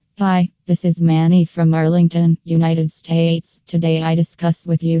Hi, this is Manny from Arlington, United States. Today I discuss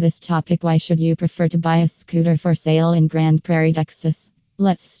with you this topic: why should you prefer to buy a scooter for sale in Grand Prairie, Texas?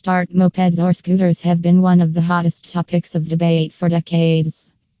 Let's start. Mopeds or scooters have been one of the hottest topics of debate for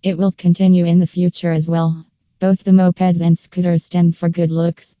decades. It will continue in the future as well. Both the mopeds and scooters stand for good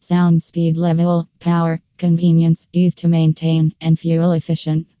looks, sound, speed level, power, convenience, ease to maintain, and fuel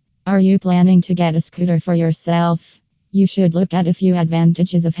efficient. Are you planning to get a scooter for yourself? You should look at a few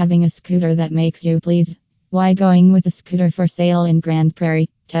advantages of having a scooter that makes you pleased. Why going with a scooter for sale in Grand Prairie,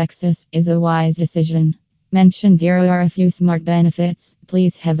 Texas, is a wise decision. Mentioned here are a few smart benefits.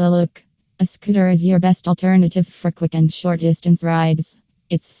 Please have a look. A scooter is your best alternative for quick and short distance rides.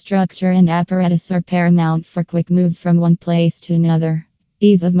 Its structure and apparatus are paramount for quick moves from one place to another.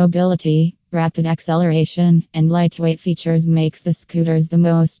 Ease of mobility, rapid acceleration, and lightweight features makes the scooters the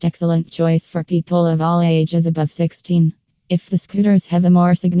most excellent choice for people of all ages above 16. If the scooters have a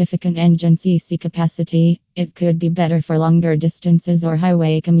more significant engine cc capacity, it could be better for longer distances or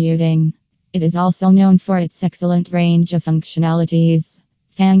highway commuting. It is also known for its excellent range of functionalities,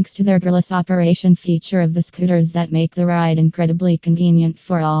 thanks to their gearless operation feature of the scooters that make the ride incredibly convenient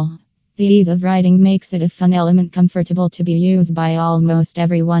for all. The ease of riding makes it a fun element, comfortable to be used by almost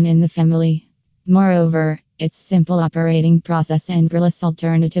everyone in the family. Moreover, its simple operating process and gearless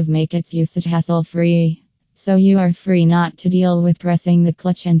alternative make its usage hassle-free. So you are free not to deal with pressing the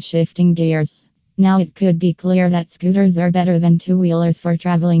clutch and shifting gears. Now it could be clear that scooters are better than two-wheelers for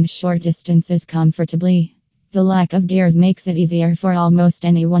traveling short distances comfortably. The lack of gears makes it easier for almost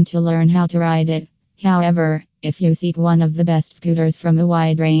anyone to learn how to ride it. However, if you seek one of the best scooters from a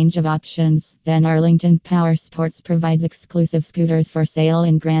wide range of options, then Arlington Power Sports provides exclusive scooters for sale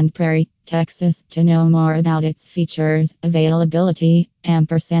in Grand Prairie, Texas. To know more about its features, availability, and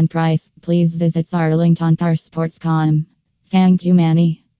price, please visit arlingtonpowersports.com. Thank you, Manny.